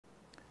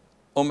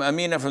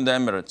Amina from the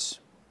Emirates.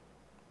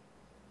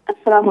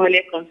 Assalamu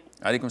alaikum.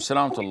 Alaikum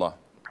salam wa rahmatullah.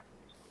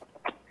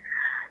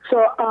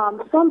 So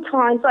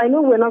sometimes I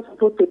know we're not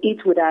supposed to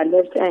eat with our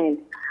left hand,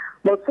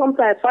 but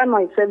sometimes I find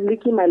myself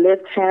licking my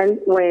left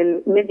hand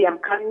when maybe I'm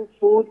carrying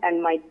food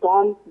and my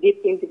thumb dips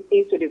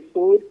into the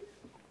food,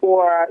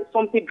 or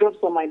something drops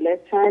on my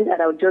left hand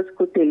and I'll just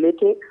quickly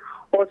lick it.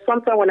 Or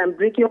sometimes when I'm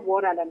drinking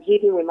water and I'm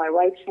hitting with my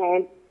right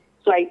hand,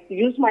 so I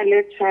use my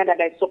left hand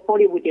and I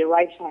support it with the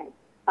right hand.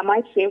 Am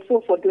I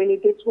sinful for doing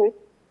it this way?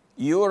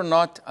 You're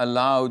not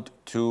allowed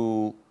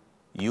to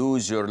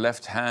use your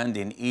left hand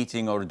in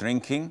eating or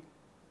drinking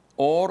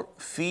or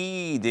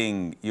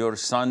feeding your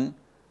son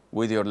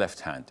with your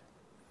left hand.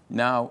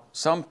 Now,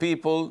 some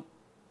people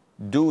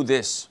do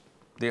this.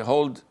 They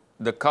hold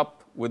the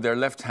cup with their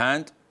left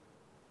hand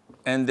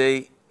and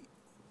they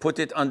put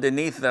it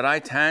underneath the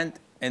right hand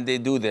and they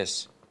do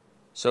this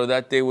so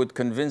that they would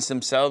convince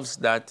themselves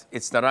that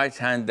it's the right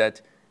hand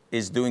that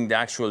is doing the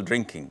actual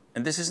drinking.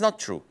 And this is not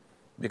true,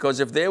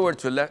 because if they were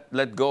to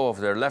let go of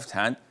their left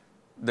hand,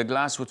 the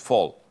glass would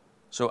fall.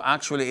 So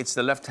actually it's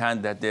the left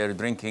hand that they're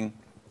drinking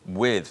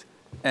with.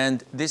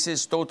 And this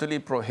is totally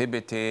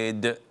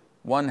prohibited.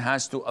 One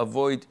has to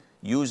avoid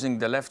using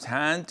the left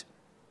hand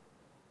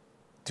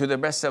to the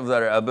best of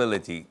their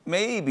ability.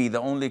 Maybe the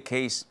only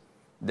case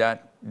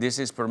that this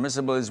is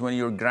permissible is when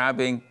you're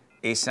grabbing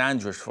a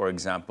sandwich, for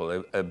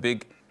example, a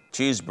big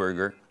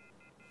cheeseburger.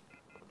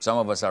 Some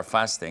of us are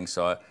fasting,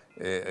 so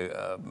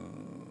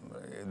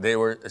they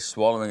were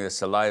swallowing the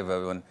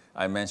saliva when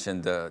I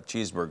mentioned the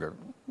cheeseburger.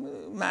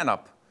 Man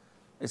up,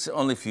 it's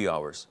only a few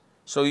hours.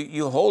 So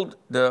you hold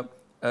the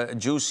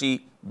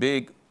juicy,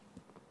 big,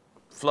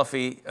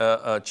 fluffy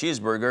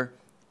cheeseburger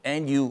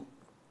and you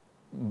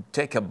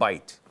take a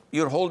bite.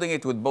 You're holding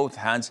it with both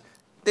hands.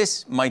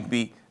 This might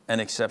be an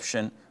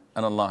exception,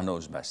 and Allah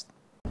knows best.